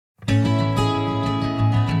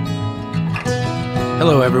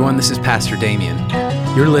Hello everyone, this is Pastor Damien.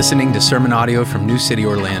 You're listening to sermon audio from New City,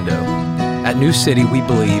 Orlando. At New City, we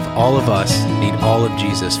believe all of us need all of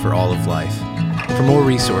Jesus for all of life. For more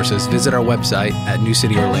resources, visit our website at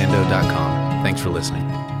newcityorlando.com. Thanks for listening.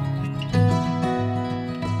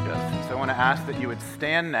 Yes, so I want to ask that you would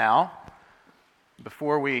stand now.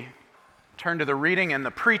 Before we turn to the reading and the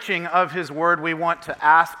preaching of His Word, we want to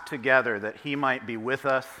ask together that He might be with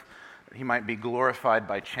us, that He might be glorified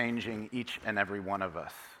by changing each and every one of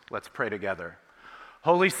us. Let's pray together.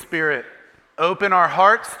 Holy Spirit, open our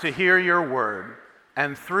hearts to hear your word,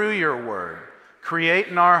 and through your word, create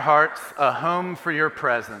in our hearts a home for your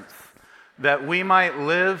presence, that we might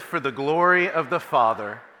live for the glory of the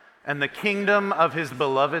Father and the kingdom of his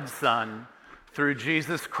beloved Son. Through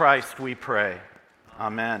Jesus Christ we pray.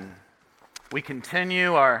 Amen. We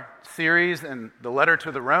continue our series in the letter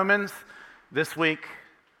to the Romans. This week,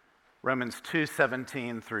 Romans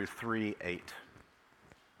 2:17 through 3:8.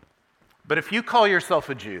 But if you call yourself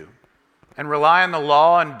a Jew and rely on the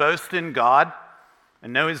law and boast in God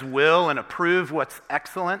and know his will and approve what's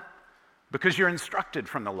excellent because you're instructed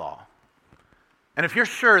from the law, and if you're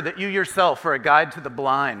sure that you yourself are a guide to the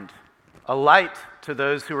blind, a light to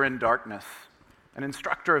those who are in darkness, an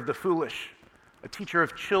instructor of the foolish, a teacher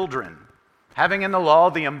of children, having in the law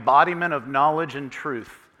the embodiment of knowledge and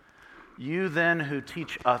truth, you then who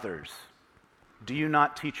teach others, do you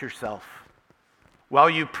not teach yourself?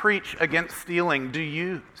 While you preach against stealing, do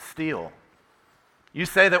you steal? You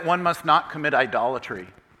say that one must not commit idolatry.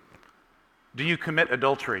 Do you commit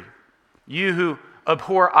adultery? You who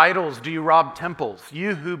abhor idols, do you rob temples?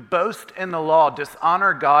 You who boast in the law,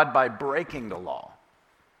 dishonor God by breaking the law.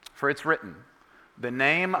 For it's written, the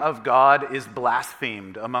name of God is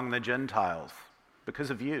blasphemed among the Gentiles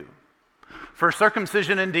because of you. For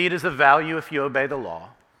circumcision indeed is of value if you obey the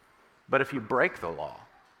law, but if you break the law,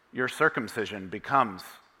 your circumcision becomes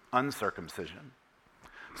uncircumcision.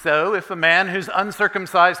 So if a man who's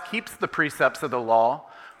uncircumcised keeps the precepts of the law,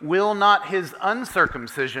 will not his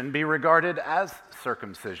uncircumcision be regarded as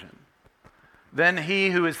circumcision? Then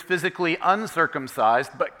he who is physically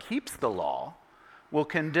uncircumcised but keeps the law will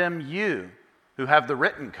condemn you who have the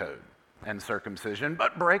written code and circumcision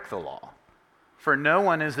but break the law. For no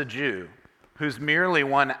one is a Jew who's merely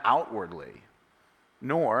one outwardly,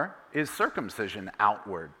 nor is circumcision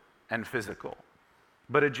outward and physical.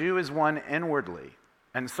 But a Jew is one inwardly,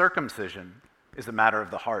 and circumcision is a matter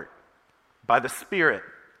of the heart, by the Spirit,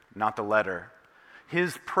 not the letter.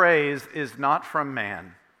 His praise is not from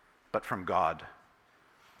man, but from God.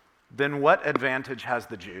 Then what advantage has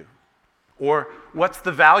the Jew? Or what's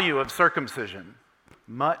the value of circumcision?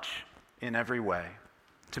 Much in every way.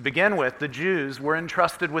 To begin with, the Jews were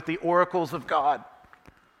entrusted with the oracles of God.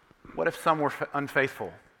 What if some were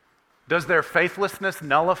unfaithful? Does their faithlessness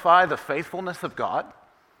nullify the faithfulness of God?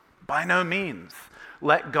 By no means.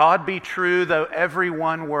 Let God be true, though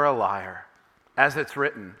everyone were a liar. As it's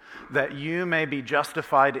written, that you may be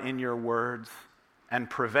justified in your words and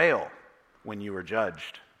prevail when you are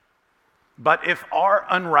judged. But if our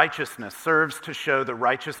unrighteousness serves to show the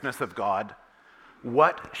righteousness of God,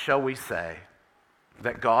 what shall we say?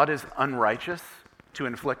 That God is unrighteous to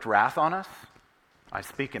inflict wrath on us? I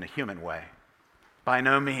speak in a human way. By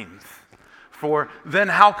no means. For then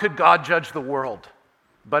how could God judge the world?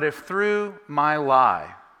 But if through my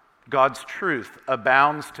lie, God's truth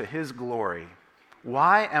abounds to his glory,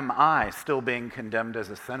 why am I still being condemned as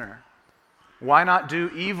a sinner? Why not do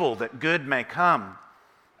evil that good may come?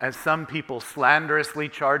 As some people slanderously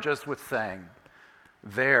charge us with saying,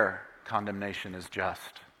 their condemnation is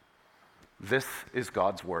just. This is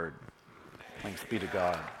God's word. Thanks be to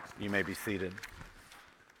God. You may be seated.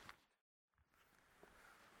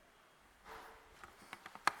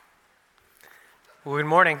 Well, good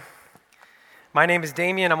morning. My name is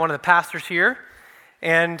Damien. I'm one of the pastors here.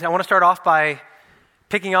 And I want to start off by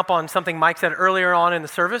picking up on something Mike said earlier on in the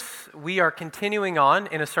service. We are continuing on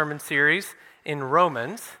in a sermon series in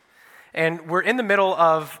Romans. And we're in the middle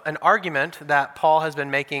of an argument that Paul has been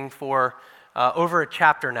making for over a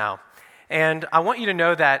chapter now. And I want you to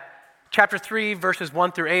know that chapter 3, verses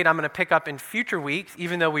 1 through 8, I'm going to pick up in future weeks,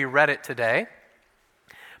 even though we read it today.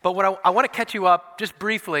 But what I want to catch you up just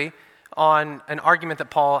briefly on an argument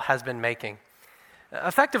that Paul has been making.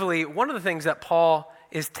 Effectively, one of the things that Paul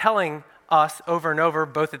is telling us over and over,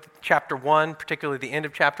 both at chapter 1, particularly the end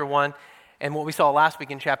of chapter 1, and what we saw last week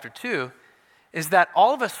in chapter 2, is that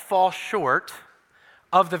all of us fall short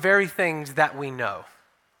of the very things that we know.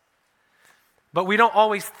 But we don't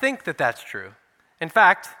always think that that's true. In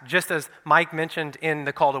fact, just as Mike mentioned in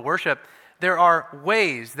the call to worship, there are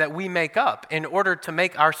ways that we make up in order to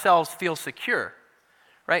make ourselves feel secure.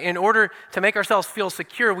 right? In order to make ourselves feel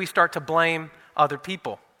secure, we start to blame other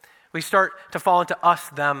people. We start to fall into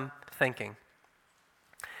us-them thinking.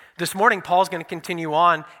 This morning, Paul's going to continue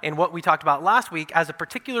on in what we talked about last week as a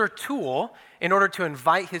particular tool in order to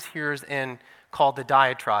invite his hearers in, called the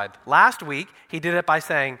diatribe. Last week, he did it by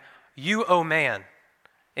saying, "You, O man,"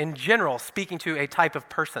 in general, speaking to a type of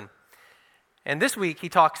person. And this week, he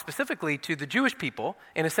talks specifically to the Jewish people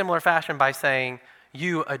in a similar fashion by saying,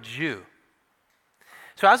 "You, a Jew."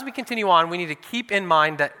 So as we continue on, we need to keep in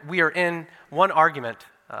mind that we are in one argument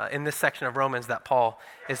in this section of Romans that Paul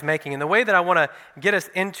is making. And the way that I want to get us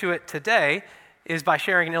into it today is by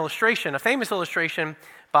sharing an illustration, a famous illustration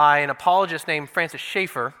by an apologist named Francis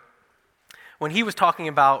Schaeffer when he was talking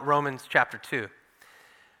about Romans chapter 2.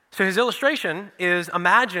 So his illustration is,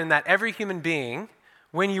 imagine that every human being,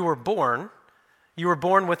 when you were born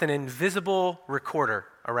with an invisible recorder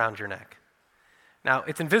around your neck. Now,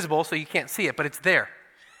 it's invisible, so you can't see it, but it's there.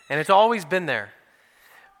 And it's always been there.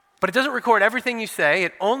 But it doesn't record everything you say.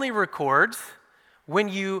 It only records when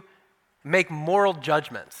you make moral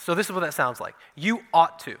judgments. So this is what that sounds like. You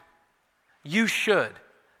ought to. You should.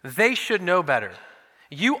 They should know better.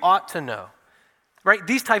 You ought to know. Right?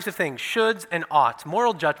 These types of things, shoulds and oughts,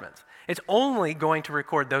 moral judgments. It's only going to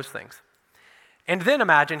record those things. And then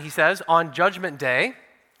imagine, he says, on Judgment Day,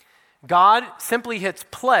 God simply hits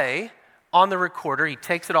play on the recorder. He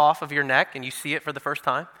takes it off of your neck and you see it for the first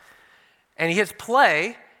time. And he hits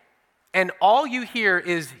play, and all you hear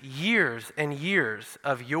is years and years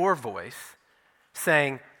of your voice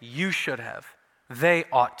saying, you should have, they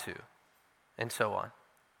ought to, and so on.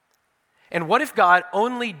 And what if God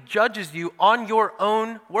only judges you on your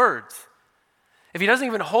own words? If he doesn't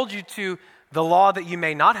even hold you to the law that you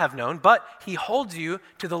may not have known, but he holds you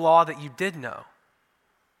to the law that you did know.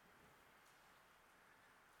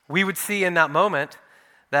 We would see in that moment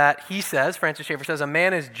that he says, Francis Schaeffer says, a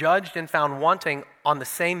man is judged and found wanting on the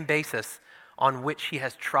same basis on which he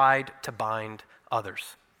has tried to bind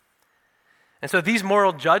others. And so these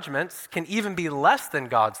moral judgments can even be less than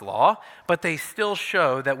God's law, but they still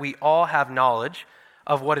show that we all have knowledge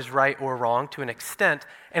of what is right or wrong to an extent,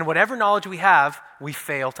 and whatever knowledge we have, we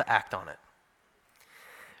fail to act on it.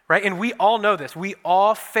 Right? And we all know this. We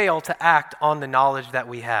all fail to act on the knowledge that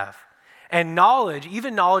we have. And knowledge,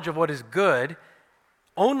 even knowledge of what is good,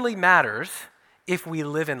 only matters if we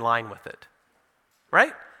live in line with it.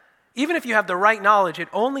 Right? Even if you have the right knowledge, it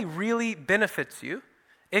only really benefits you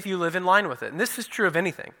if you live in line with it. And this is true of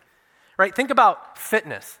anything. Right? Think about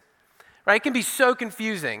fitness. Right? It can be so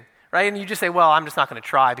confusing. Right? And you just say, well, I'm just not going to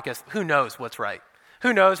try because who knows what's right?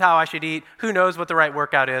 Who knows how I should eat? Who knows what the right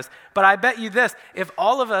workout is? But I bet you this, if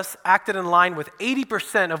all of us acted in line with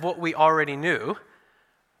 80% of what we already knew,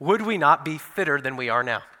 would we not be fitter than we are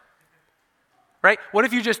now? Right? What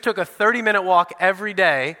if you just took a 30-minute walk every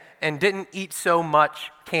day and didn't eat so much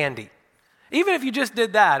candy? Even if you just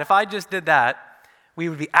did that, if I just did that, we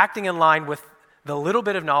would be acting in line with the little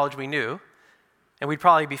bit of knowledge we knew, and we'd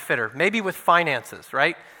probably be fitter. Maybe with finances,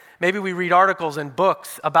 right? Maybe we read articles and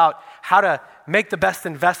books about how to make the best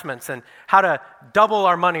investments and how to double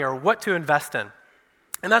our money or what to invest in.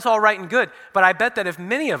 And that's all right and good, but I bet that if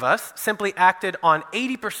many of us simply acted on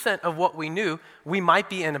 80% of what we knew, we might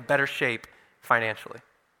be in a better shape financially.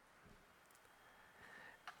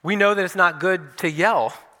 We know that it's not good to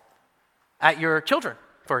yell at your children,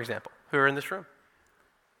 for example, who are in this room.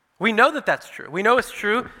 We know that that's true. We know it's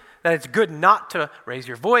true that it's good not to raise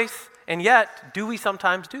your voice, and yet, do we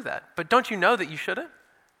sometimes do that? But don't you know that you shouldn't?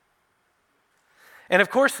 And of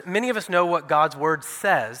course, many of us know what God's word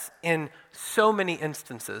says in so many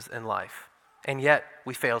instances in life, and yet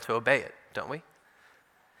we fail to obey it, don't we?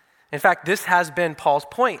 In fact, this has been Paul's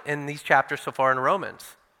point in these chapters so far in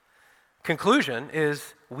Romans. Conclusion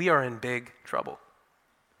is we are in big trouble.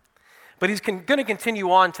 But he's going to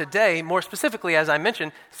continue on today, more specifically, as I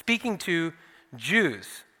mentioned, speaking to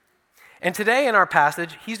Jews. And today in our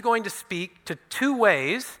passage, he's going to speak to two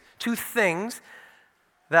ways in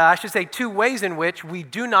which we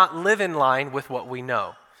do not live in line with what we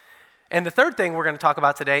know. And the third thing we're going to talk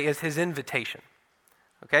about today is his invitation.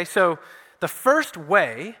 Okay, so the first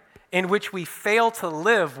way in which we fail to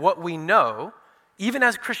live what we know, even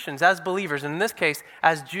as Christians, as believers, and in this case,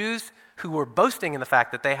 as Jews who were boasting in the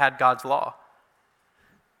fact that they had God's law.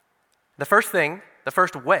 The first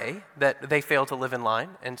way that they fail to live in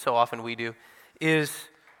line, and so often we do, is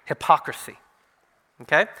hypocrisy.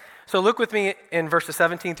 Okay? So look with me in verses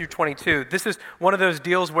 17 through 22. This is one of those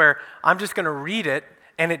deals where I'm just going to read it,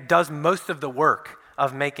 and it does most of the work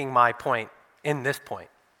of making my point in this point.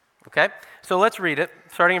 Okay? So let's read it,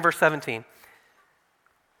 starting in verse 17.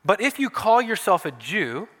 But if you call yourself a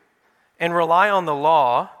Jew and rely on the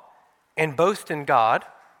law and boast in God,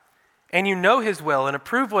 and you know his will and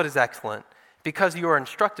approve what is excellent because you are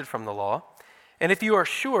instructed from the law, and if you are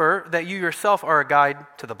sure that you yourself are a guide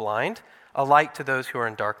to the blind, a light to those who are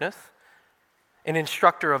in darkness, an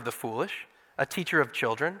instructor of the foolish, a teacher of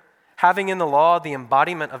children, having in the law the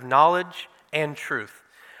embodiment of knowledge and truth.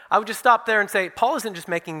 I would just stop there and say, Paul isn't just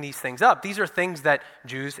making these things up. These are things that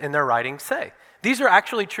Jews in their writings say. These are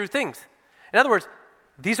actually true things. In other words,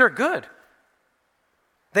 these are good.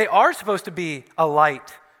 They are supposed to be a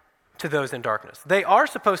light to those in darkness. They are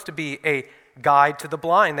supposed to be a guide to the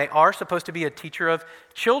blind. They are supposed to be a teacher of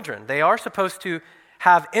children. They are supposed to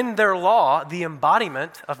have in their law the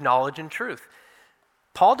embodiment of knowledge and truth.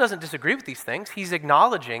 Paul doesn't disagree with these things. He's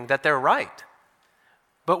acknowledging that they're right.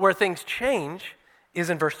 But where things change is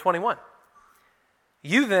in verse 21.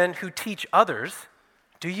 You then who teach others,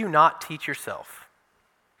 do you not teach yourself?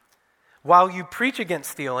 While you preach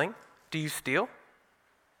against stealing, do you steal?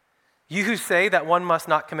 You who say that one must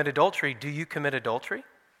not commit adultery, do you commit adultery?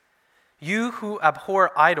 You who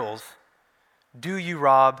abhor idols, do you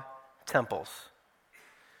rob temples?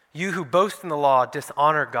 You who boast in the law,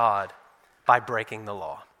 dishonor God by breaking the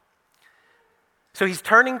law. So he's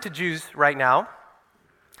turning to Jews right now,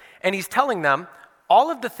 and he's telling them, all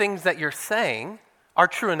of the things that you're saying are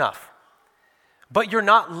true enough, but you're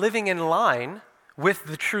not living in line with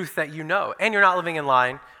the truth that you know, and you're not living in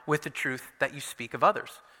line with the truth that you speak of others.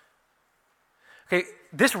 Okay,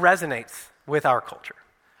 this resonates with our culture.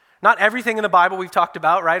 Not everything in the Bible we've talked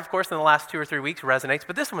about, right, of course, in the last 2 or 3 weeks resonates,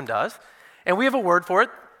 but this one does, and we have a word for it.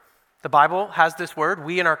 The Bible has this word.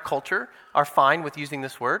 We in our culture are fine with using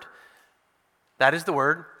this word. That is the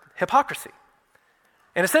word hypocrisy.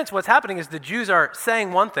 In a sense, what's happening is the Jews are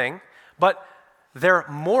saying one thing, but their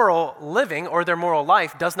moral living or their moral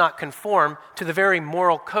life does not conform to the very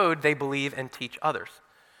moral code they believe and teach others.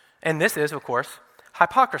 And this is, of course,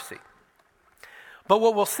 hypocrisy. But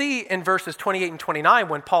what we'll see in verses 28 and 29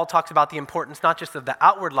 when Paul talks about the importance not just of the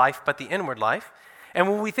outward life, but the inward life, and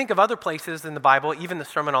when we think of other places in the Bible, even the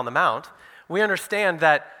Sermon on the Mount, we understand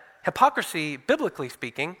that hypocrisy, biblically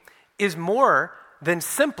speaking, is more than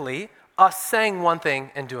simply us saying one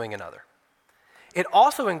thing and doing another. It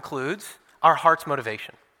also includes our heart's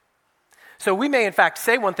motivation. So we may in fact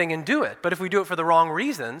say one thing and do it, but if we do it for the wrong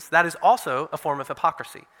reasons, that is also a form of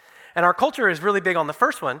hypocrisy. And our culture is really big on the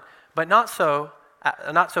first one, but not so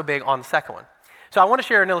big on the second one. So I want to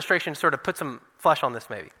share an illustration to sort of put some flesh on this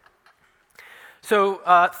maybe. So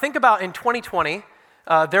think about in 2020,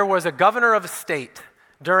 there was a governor of a state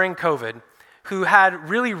during COVID who had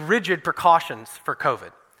really rigid precautions for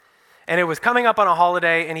COVID. And it was coming up on a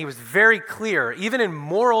holiday, and he was very clear, even in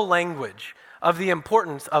moral language, of the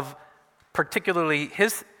importance of particularly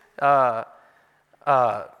his, sorry,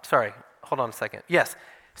 hold on a second. Yes,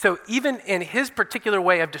 so even in his particular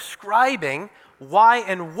way of describing why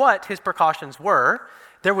and what his precautions were,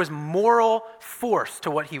 there was moral force to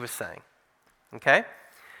what he was saying. Okay?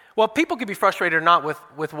 Well, people could be frustrated or not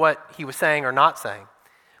with what he was saying or not saying.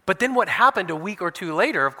 But then what happened a week or two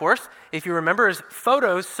later, of course, if you remember, is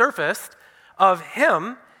photos surfaced of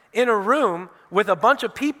him in a room with a bunch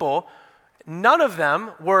of people. None of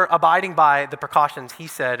them were abiding by the precautions he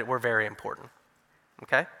said were very important.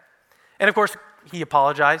 Okay? And of course, he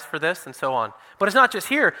apologized for this and so on. But it's not just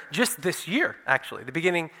here, just this year, actually. The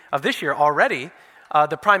beginning of this year already,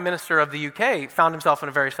 the Prime Minister of the UK found himself in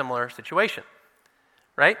a very similar situation.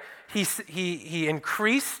 Right? He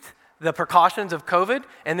increased the precautions of COVID,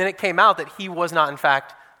 and then it came out that he was not, in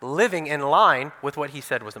fact, living in line with what he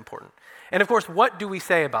said was important. And of course, what do we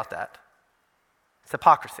say about that? It's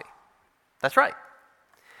hypocrisy. That's right.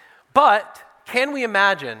 But can we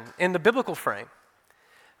imagine, in the biblical frame,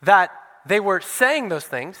 that they were saying those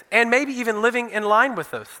things, and maybe even living in line with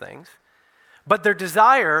those things, but their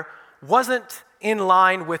desire wasn't in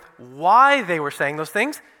line with why they were saying those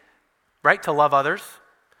things, right, to love others,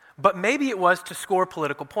 but maybe it was to score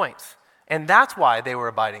political points. And that's why they were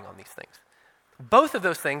abiding on these things. Both of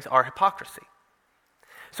those things are hypocrisy.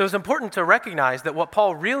 So it's important to recognize that what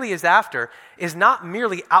Paul really is after is not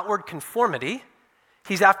merely outward conformity,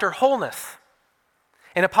 he's after wholeness.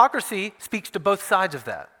 And hypocrisy speaks to both sides of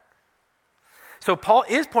that. So Paul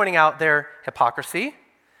is pointing out their hypocrisy,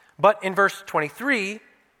 but in verse 23,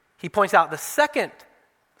 he points out the second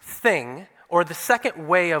thing, or the second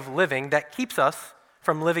way of living that keeps us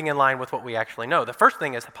from living in line with what we actually know. The first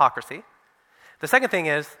thing is hypocrisy. The second thing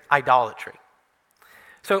is idolatry.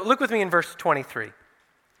 So look with me in verse 23,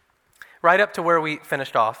 right up to where we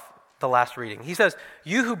finished off the last reading. He says,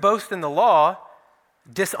 "You who boast in the law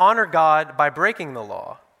dishonor God by breaking the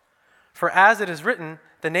law. For as it is written,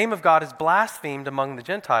 the name of God is blasphemed among the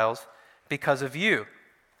Gentiles because of you.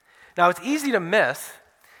 Now, it's easy to miss,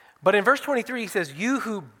 but in verse 23, he says, you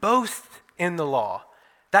who boast in the law.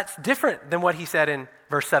 That's different than what he said in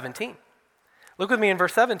verse 17. Look with me in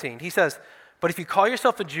verse 17. He says, but if you call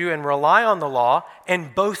yourself a Jew and rely on the law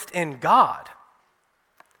and boast in God.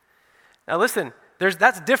 Now listen,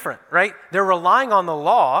 that's different, right? They're relying on the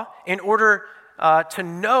law in order to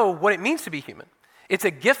know what it means to be human. It's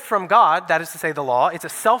a gift from God, that is to say the law. It's a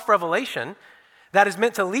self-revelation that is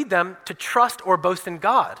meant to lead them to trust or boast in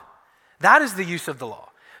God. That is the use of the law.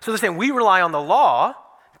 So they're saying we rely on the law,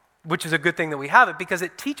 which is a good thing that we have it, because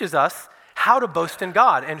it teaches us how to boast in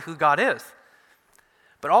God and who God is.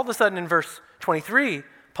 But all of a sudden in verse 23,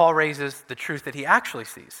 Paul raises the truth that he actually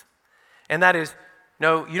sees. And that is,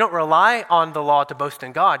 no, you don't rely on the law to boast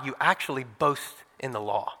in God, you actually boast in the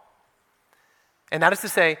law. And that is to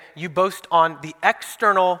say, you boast on the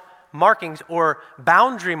external markings or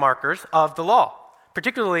boundary markers of the law,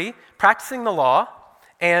 particularly practicing the law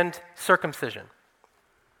and circumcision.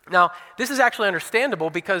 Now, this is actually understandable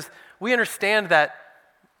because we understand that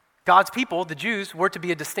God's people, the Jews, were to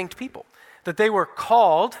be a distinct people, that they were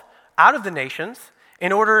called out of the nations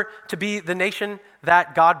in order to be the nation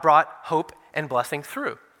that God brought hope and blessing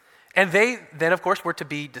through. And they then, of course, were to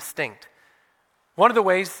be distinct. One of the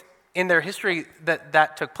ways in their history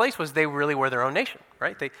that took place was they really were their own nation,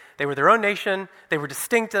 right? They were their own nation. They were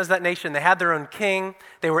distinct as that nation. They had their own king.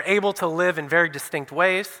 They were able to live in very distinct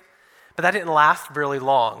ways. But that didn't last really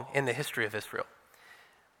long in the history of Israel.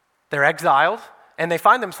 They're exiled, and they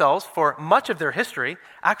find themselves, for much of their history,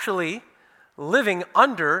 actually living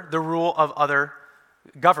under the rule of other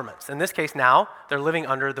governments. In this case now, they're living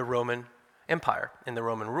under the Roman Empire, in the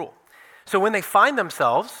Roman rule. So when they find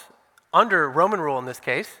themselves under Roman rule in this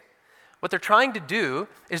case, what they're trying to do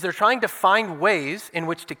is they're trying to find ways in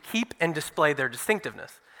which to keep and display their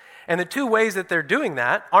distinctiveness. And the two ways that they're doing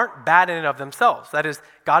that aren't bad in and of themselves. That is,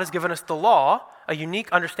 God has given us the law, a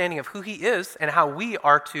unique understanding of who he is and how we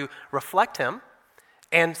are to reflect him,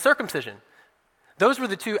 and circumcision. Those were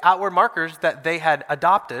the two outward markers that they had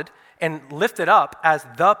adopted and lifted up as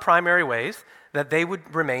the primary ways that they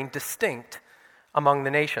would remain distinct among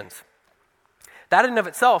the nations. That in and of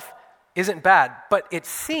itself isn't bad, but it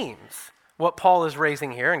seems what Paul is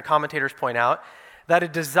raising here, and commentators point out, that a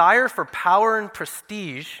desire for power and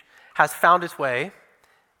prestige has found its way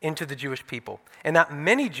into the Jewish people, and that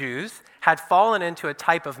many Jews had fallen into a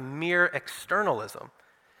type of mere externalism.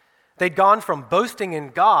 They'd gone from boasting in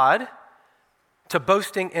God to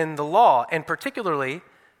boasting in the law, and particularly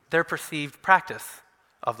their perceived practice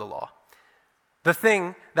of the law. The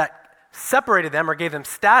thing that separated them or gave them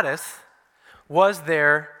status was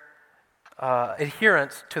their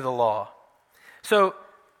adherence to the law. So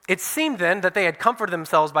it seemed then that they had comforted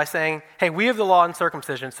themselves by saying, hey, we have the law and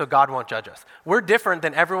circumcision, so God won't judge us. We're different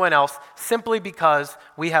than everyone else simply because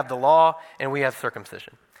we have the law and we have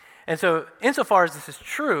circumcision. And so insofar as this is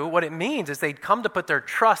true, what it means is they'd come to put their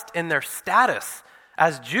trust in their status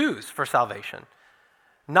as Jews for salvation,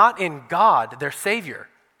 not in God, their Savior,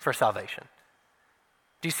 for salvation.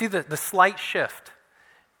 Do you see the slight shift?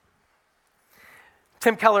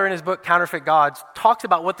 Tim Keller, in his book, Counterfeit Gods, talks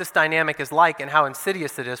about what this dynamic is like and how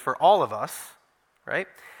insidious it is for all of us, right?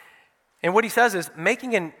 And what he says is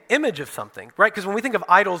making an image of something, right? Because when we think of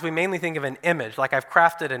idols, we mainly think of an image, like I've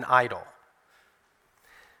crafted an idol.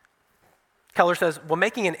 Keller says, well,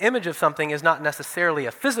 making an image of something is not necessarily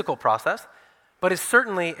a physical process, but is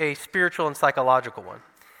certainly a spiritual and psychological one.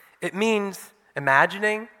 It means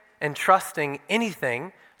imagining and trusting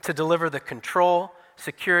anything to deliver the control,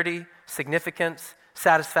 security, significance,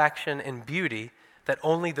 satisfaction, and beauty that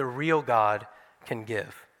only the real God can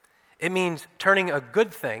give. It means turning a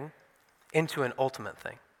good thing into an ultimate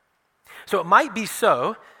thing. So it might be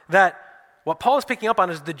so that what Paul is picking up on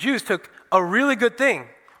is the Jews took a really good thing,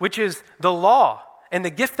 which is the law and the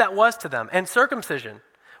gift that was to them, and circumcision,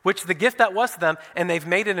 which the gift that was to them, and they've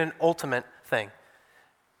made it an ultimate thing.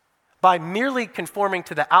 By merely conforming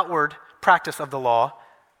to the outward practice of the law,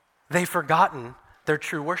 they've forgotten their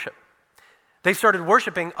true worship. They started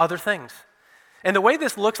worshiping other things. And the way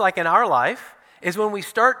this looks like in our life is when we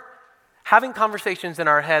start having conversations in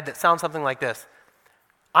our head that sound something like this.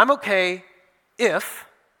 I'm okay if,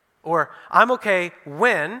 or I'm okay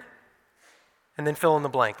when, and then fill in the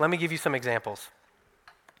blank. Let me give you some examples.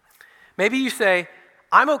 Maybe you say,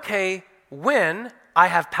 I'm okay when I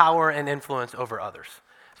have power and influence over others.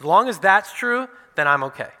 As long as that's true, then I'm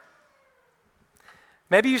okay.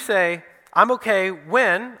 Maybe you say, I'm okay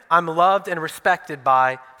when I'm loved and respected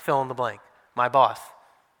by fill in the blank, my boss,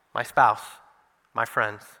 my spouse, my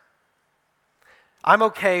friends. I'm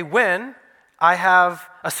okay when I have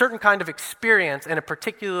a certain kind of experience in a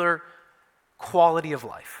particular quality of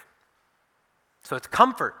life. So it's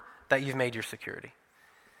comfort that you've made your security.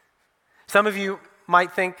 Some of you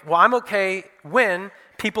might think, well, I'm okay when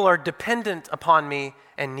people are dependent upon me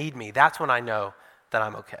and need me. That's when I know that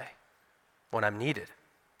I'm okay, when I'm needed.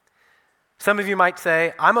 Some of you might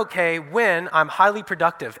say, I'm okay when I'm highly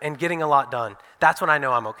productive and getting a lot done. That's when I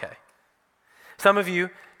know I'm okay. Some of you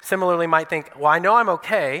similarly might think, well, I know I'm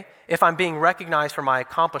okay if I'm being recognized for my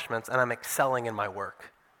accomplishments and I'm excelling in my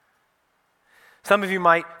work. Some of you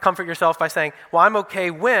might comfort yourself by saying, well, I'm okay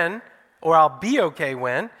when, or I'll be okay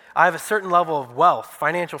when, I have a certain level of wealth,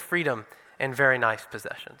 financial freedom, and very nice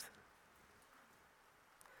possessions.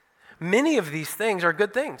 Many of these things are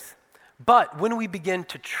good things, but when we begin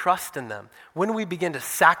to trust in them, when we begin to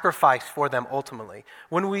sacrifice for them ultimately,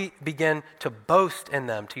 when we begin to boast in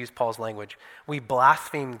them, to use Paul's language, we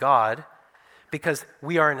blaspheme God because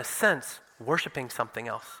we are, in a sense, worshiping something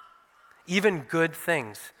else. Even good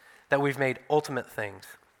things that we've made ultimate things.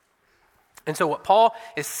 And so what Paul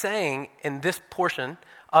is saying in this portion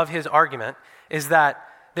of his argument is that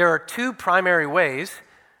there are two primary ways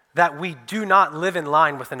that we do not live in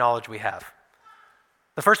line with the knowledge we have.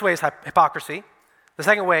 The first way is hypocrisy. The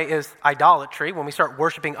second way is idolatry, when we start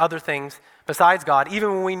worshiping other things besides God.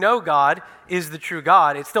 Even when we know God is the true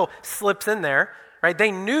God, it still slips in there, right?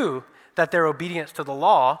 They knew that their obedience to the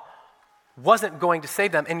law wasn't going to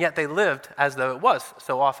save them, and yet they lived as though it was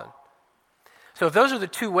so often. So if those are the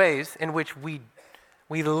two ways in which we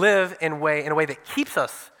live in a way that keeps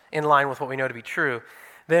us in line with what we know to be true,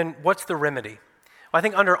 then what's the remedy? Well, I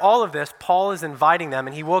think under all of this, Paul is inviting them,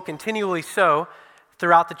 and he will continually so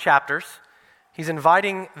throughout the chapters. He's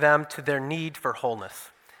inviting them to their need for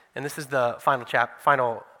wholeness. And this is the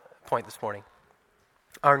final point this morning,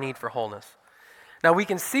 our need for wholeness. Now we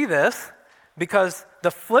can see this because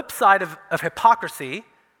the flip side of hypocrisy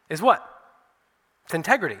is what? It's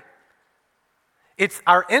integrity. It's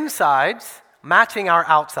our insides matching our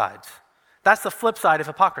outsides. That's the flip side of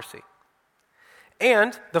hypocrisy.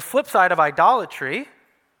 And the flip side of idolatry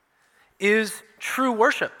is true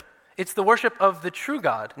worship. It's the worship of the true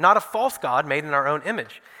God, not a false God made in our own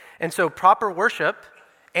image. And so proper worship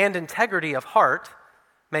and integrity of heart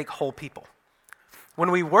make whole people.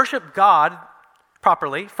 When we worship God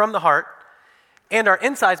properly from the heart and our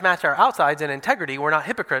insides match our outsides in integrity, we're not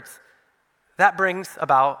hypocrites, that brings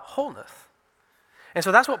about wholeness. And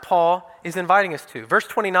so that's what Paul is inviting us to. Verse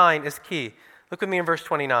 29 is key. Look with me in verse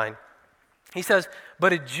 29. He says,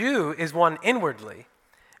 "But a Jew is one inwardly,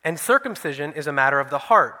 and circumcision is a matter of the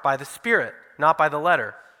heart, by the Spirit, not by the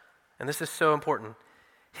letter." And this is so important.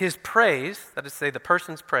 "His praise," that is to say the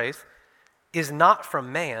person's praise, "is not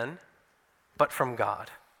from man, but from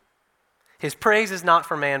God." His praise is not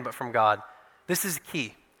from man, but from God. This is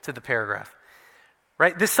key to the paragraph,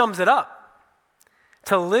 right? This sums it up.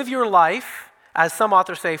 To live your life, as some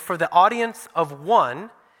authors say, for the audience of one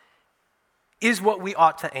is what we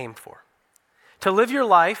ought to aim for. To live your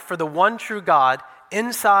life for the one true God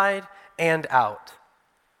inside and out.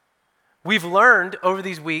 We've learned over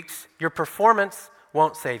these weeks, your performance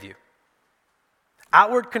won't save you.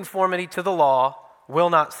 Outward conformity to the law will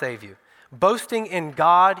not save you. Boasting in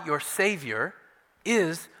God, your Savior,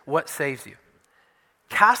 is what saves you.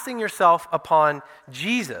 Casting yourself upon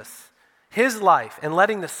Jesus, his life, and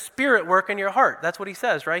letting the Spirit work in your heart. That's what he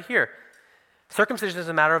says right here. Circumcision is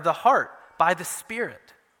a matter of the heart, by the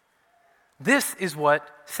Spirit. This is what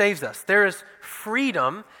saves us. There is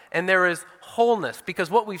freedom and there is wholeness, because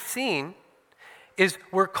what we've seen is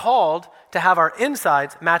we're called to have our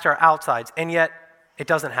insides match our outsides, and yet it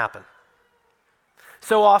doesn't happen.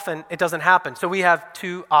 So often it doesn't happen. So we have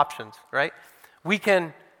two options, right? We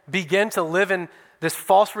can begin to live in this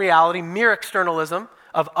false reality, mere externalism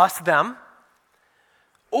of us, them,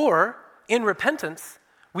 or in repentance,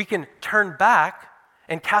 we can turn back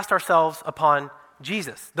and cast ourselves upon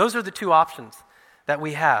Jesus. Those are the two options that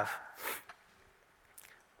we have.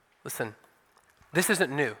 Listen, this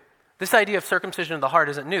isn't new. This idea of circumcision of the heart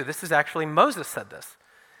isn't new. This is actually, Moses said this,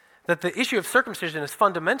 that the issue of circumcision is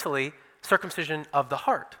fundamentally circumcision of the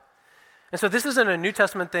heart. And so this isn't a New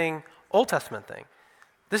Testament thing, Old Testament thing.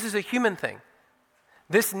 This is a human thing.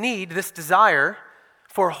 This need, this desire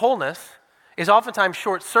for wholeness is oftentimes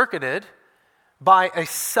short-circuited by a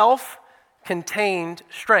self-contained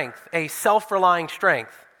strength, a self-relying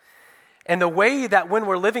strength. And the way that when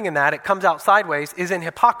we're living in that, it comes out sideways is in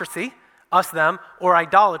hypocrisy, us, them, or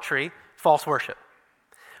idolatry, false worship.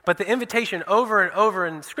 But the invitation over and over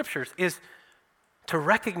in scriptures is to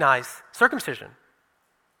recognize circumcision.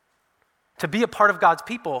 To be a part of God's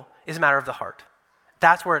people is a matter of the heart.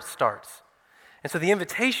 That's where it starts. And so the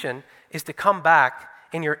invitation is to come back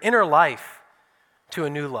in your inner life to a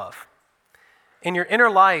new love. in your inner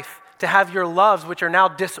life to have your loves, which are now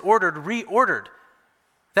disordered, reordered.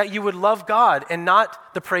 That you would love God and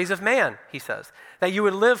not the praise of man, he says. That you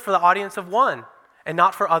would live for the audience of one and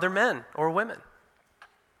not for other men or women.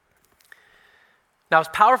 Now, as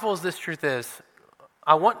powerful as this truth is,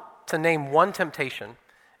 I want to name one temptation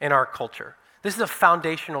in our culture. This is a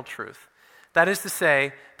foundational truth. That is to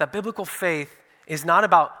say that biblical faith is not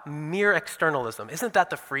about mere externalism. Isn't that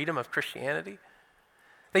the freedom of Christianity?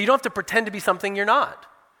 That you don't have to pretend to be something you're not.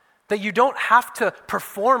 That you don't have to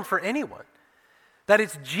perform for anyone. That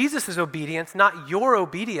it's Jesus' obedience, not your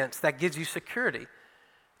obedience, that gives you security.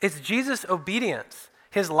 It's Jesus' obedience,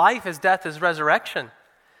 his life, his death, his resurrection,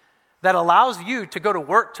 that allows you to go to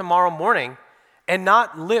work tomorrow morning and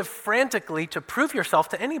not live frantically to prove yourself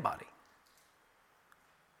to anybody.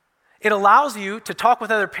 It allows you to talk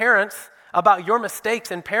with other parents about your mistakes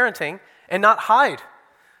in parenting and not hide,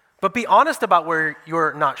 but be honest about where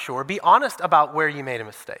you're not sure. Be honest about where you made a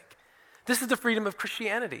mistake. This is the freedom of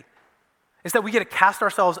Christianity. Is that we get to cast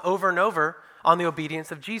ourselves over and over on the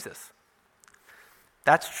obedience of Jesus.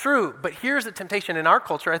 That's true, but here's the temptation in our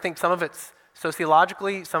culture. I think some of it's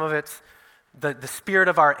sociologically, some of it's the spirit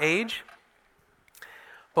of our age.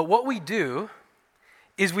 But what we do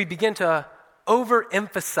is we begin to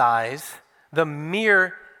overemphasize the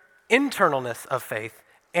mere internalness of faith,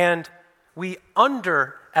 and we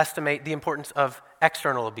underestimate the importance of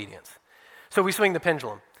external obedience. So we swing the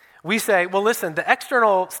pendulum. We say, well, listen, the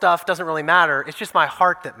external stuff doesn't really matter. It's just my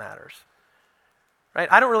heart that matters, right?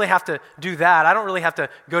 I don't really have to do that. I don't really have to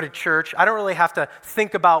go to church. I don't really have to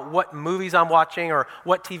think about what movies I'm watching or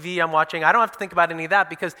what TV I'm watching. I don't have to think about any of that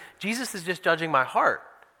because Jesus is just judging my heart.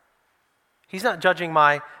 He's not judging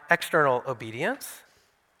my external obedience,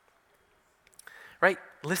 right?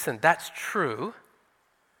 Listen, that's true.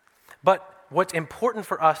 But what's important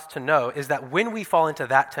for us to know is that when we fall into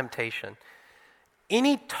that temptation,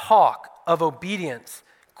 any talk of obedience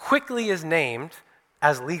quickly is named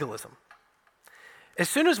as legalism. As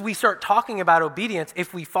soon as we start talking about obedience,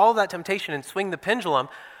 if we follow that temptation and swing the pendulum,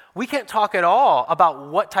 we can't talk at all about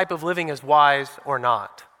what type of living is wise or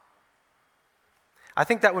not. I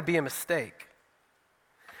think that would be a mistake.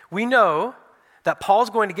 We know that Paul's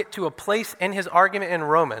going to get to a place in his argument in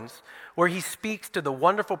Romans where he speaks to the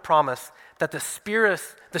wonderful promise that the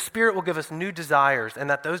Spirit will give us new desires and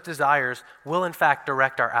that those desires will in fact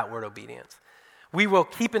direct our outward obedience. We will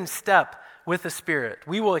keep in step with the Spirit.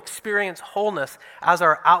 We will experience wholeness as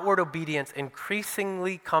our outward obedience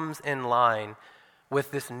increasingly comes in line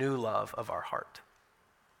with this new love of our heart.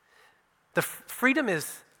 The freedom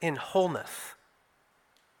is in wholeness.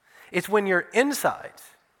 It's when your insides,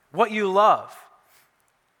 what you love,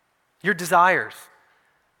 your desires,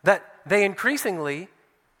 that they increasingly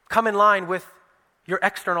come in line with your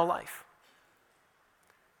external life.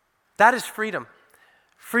 That is freedom.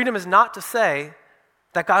 Freedom is not to say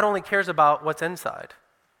that God only cares about what's inside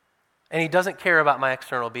and he doesn't care about my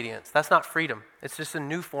external obedience. That's not freedom. It's just a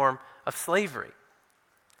new form of slavery.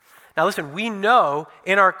 Now listen, we know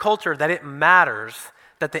in our culture that it matters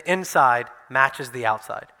that the inside matches the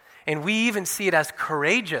outside. And we even see it as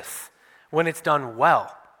courageous when it's done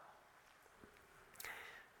well.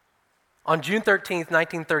 On June 13th,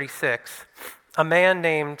 1936, a man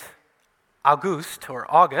named August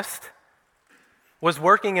was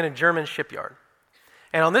working in a German shipyard.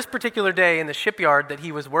 And on this particular day in the shipyard that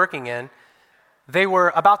he was working in, they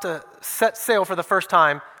were about to set sail for the first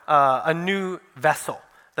time a new vessel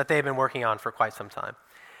that they had been working on for quite some time.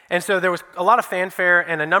 And so there was a lot of fanfare,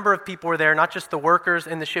 and a number of people were there, not just the workers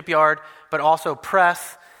in the shipyard, but also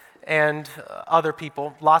press and other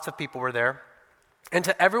people. Lots of people were there. And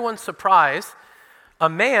to everyone's surprise, a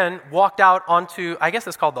man walked out onto, I guess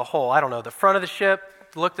it's called the hull, I don't know, the front of the ship,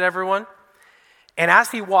 looked at everyone. And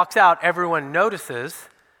as he walks out, everyone notices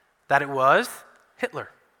that it was Hitler.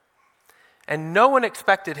 And no one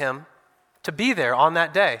expected him to be there on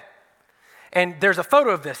that day. And there's a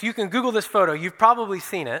photo of this. You can Google this photo. You've probably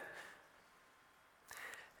seen it.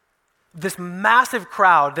 This massive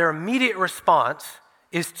crowd, their immediate response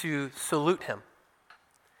is to salute him.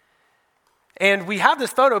 And we have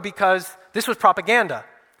this photo because this was propaganda.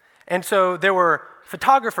 And so there were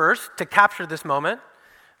photographers to capture this moment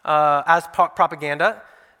as propaganda,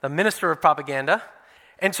 the minister of propaganda.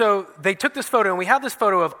 And so they took this photo, and we have this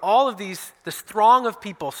photo of all of this throng of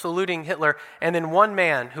people saluting Hitler, and then one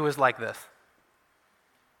man who is like this.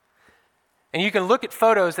 And you can look at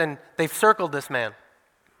photos, and they've circled this man.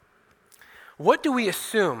 What do we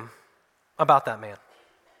assume about that man?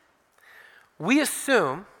 We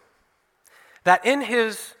assume that in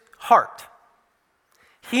his heart,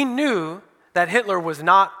 he knew that Hitler was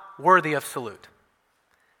not worthy of salute.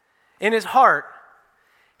 in his heart,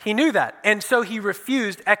 he knew that. And so he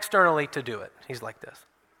refused externally to do it. He's like this.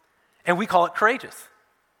 And we call it courageous.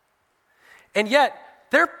 And yet,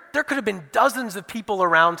 there could have been dozens of people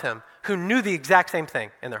around him who knew the exact same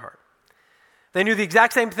thing in their heart. They knew the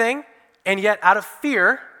exact same thing, and yet out of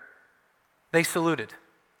fear, they saluted.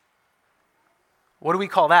 What do we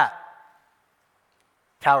call that?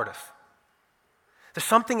 Cowardice. There's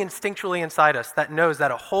something instinctually inside us that knows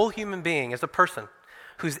that a whole human being is a person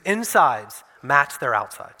whose insides match their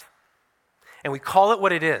outsides. And we call it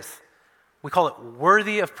what it is. We call it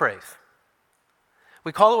worthy of praise.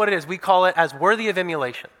 We call it what it is. We call it as worthy of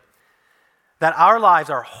emulation. That our lives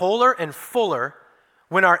are wholer and fuller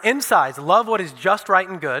when our insides love what is just right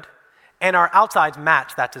and good, and our outsides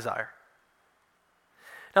match that desire.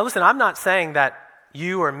 Now listen, I'm not saying that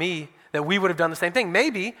you or me, that we would have done the same thing.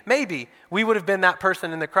 Maybe we would have been that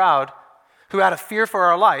person in the crowd who had a fear for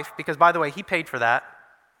our life, because by the way, he paid for that.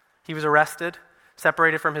 He was arrested,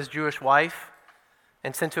 separated from his Jewish wife,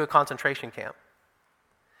 and sent to a concentration camp.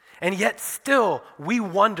 And yet still, we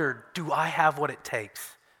wondered, do I have what it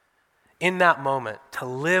takes in that moment to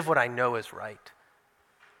live what I know is right?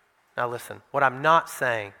 Now listen, what I'm not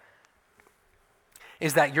saying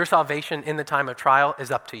is that your salvation in the time of trial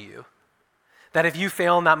is up to you. That if you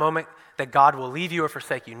fail in that moment, that God will leave you or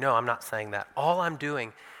forsake you. No, I'm not saying that. All I'm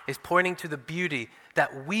doing is pointing to the beauty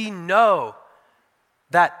that we know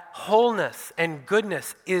that wholeness and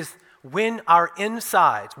goodness is when our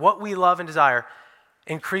insides, what we love and desire,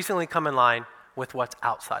 increasingly come in line with what's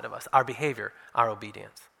outside of us, our behavior, our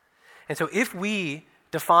obedience. And so if we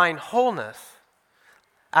define wholeness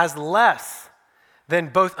as less than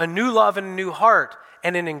both a new love and a new heart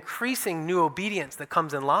and an increasing new obedience that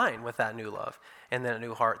comes in line with that new love and then a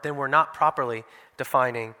new heart, then we're not properly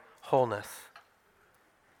defining wholeness.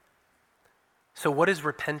 So what is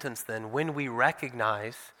repentance then? When we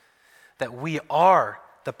recognize that we are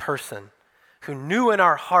the person who knew in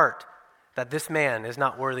our heart that this man is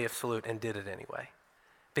not worthy of salute and did it anyway.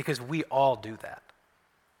 Because we all do that.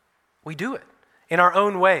 We do it in our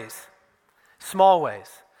own ways, small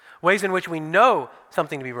ways in which we know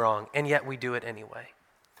something to be wrong, and yet we do it anyway.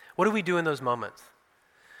 What do we do in those moments?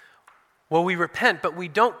 Well, we repent, but we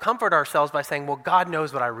don't comfort ourselves by saying, well, God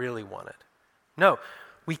knows what I really wanted. No,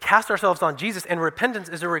 we cast ourselves on Jesus, and repentance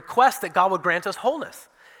is a request that God would grant us wholeness,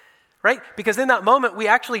 right? Because in that moment, we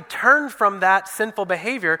actually turn from that sinful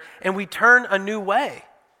behavior, and we turn a new way.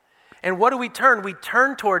 And what do we turn? We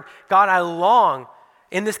turn toward, God, I long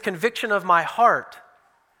in this conviction of my heart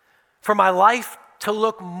for my life to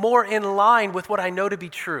look more in line with what I know to be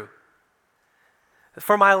true.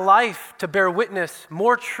 For my life to bear witness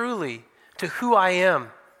more truly to who I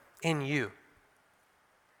am in you.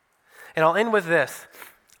 And I'll end with this.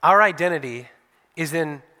 Our identity is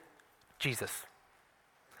in Jesus.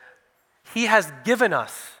 He has given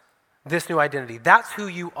us this new identity. That's who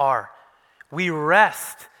you are. We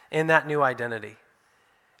rest in that new identity.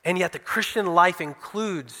 And yet the Christian life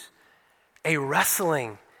includes a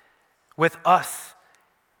wrestling with us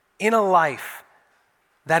in a life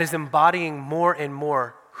that is embodying more and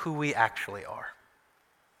more who we actually are.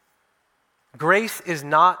 Grace is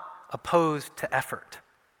not opposed to effort.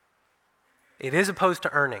 It is opposed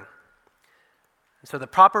to earning. And so the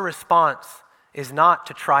proper response is not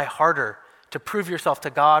to try harder to prove yourself to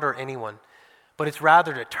God or anyone, but it's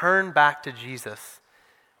rather to turn back to Jesus,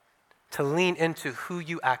 to lean into who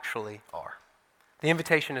you actually are. The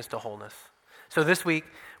invitation is to wholeness. So this week,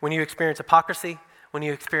 when you experience hypocrisy, when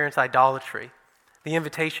you experience idolatry, the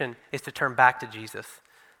invitation is to turn back to Jesus,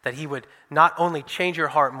 that he would not only change your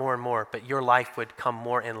heart more and more, but your life would come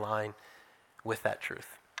more in line with that truth.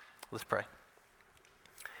 Let's pray.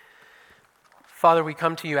 Father, we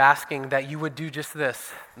come to you asking that you would do just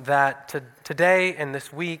this, that today and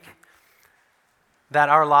this week, that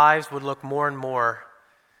our lives would look more and more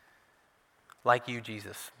like you,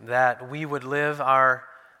 Jesus, that we would live our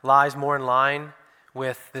lives more in line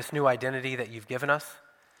with this new identity that you've given us,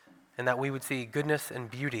 and that we would see goodness and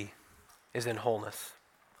beauty is in wholeness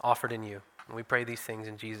offered in you. And we pray these things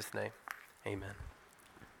in Jesus' name. Amen.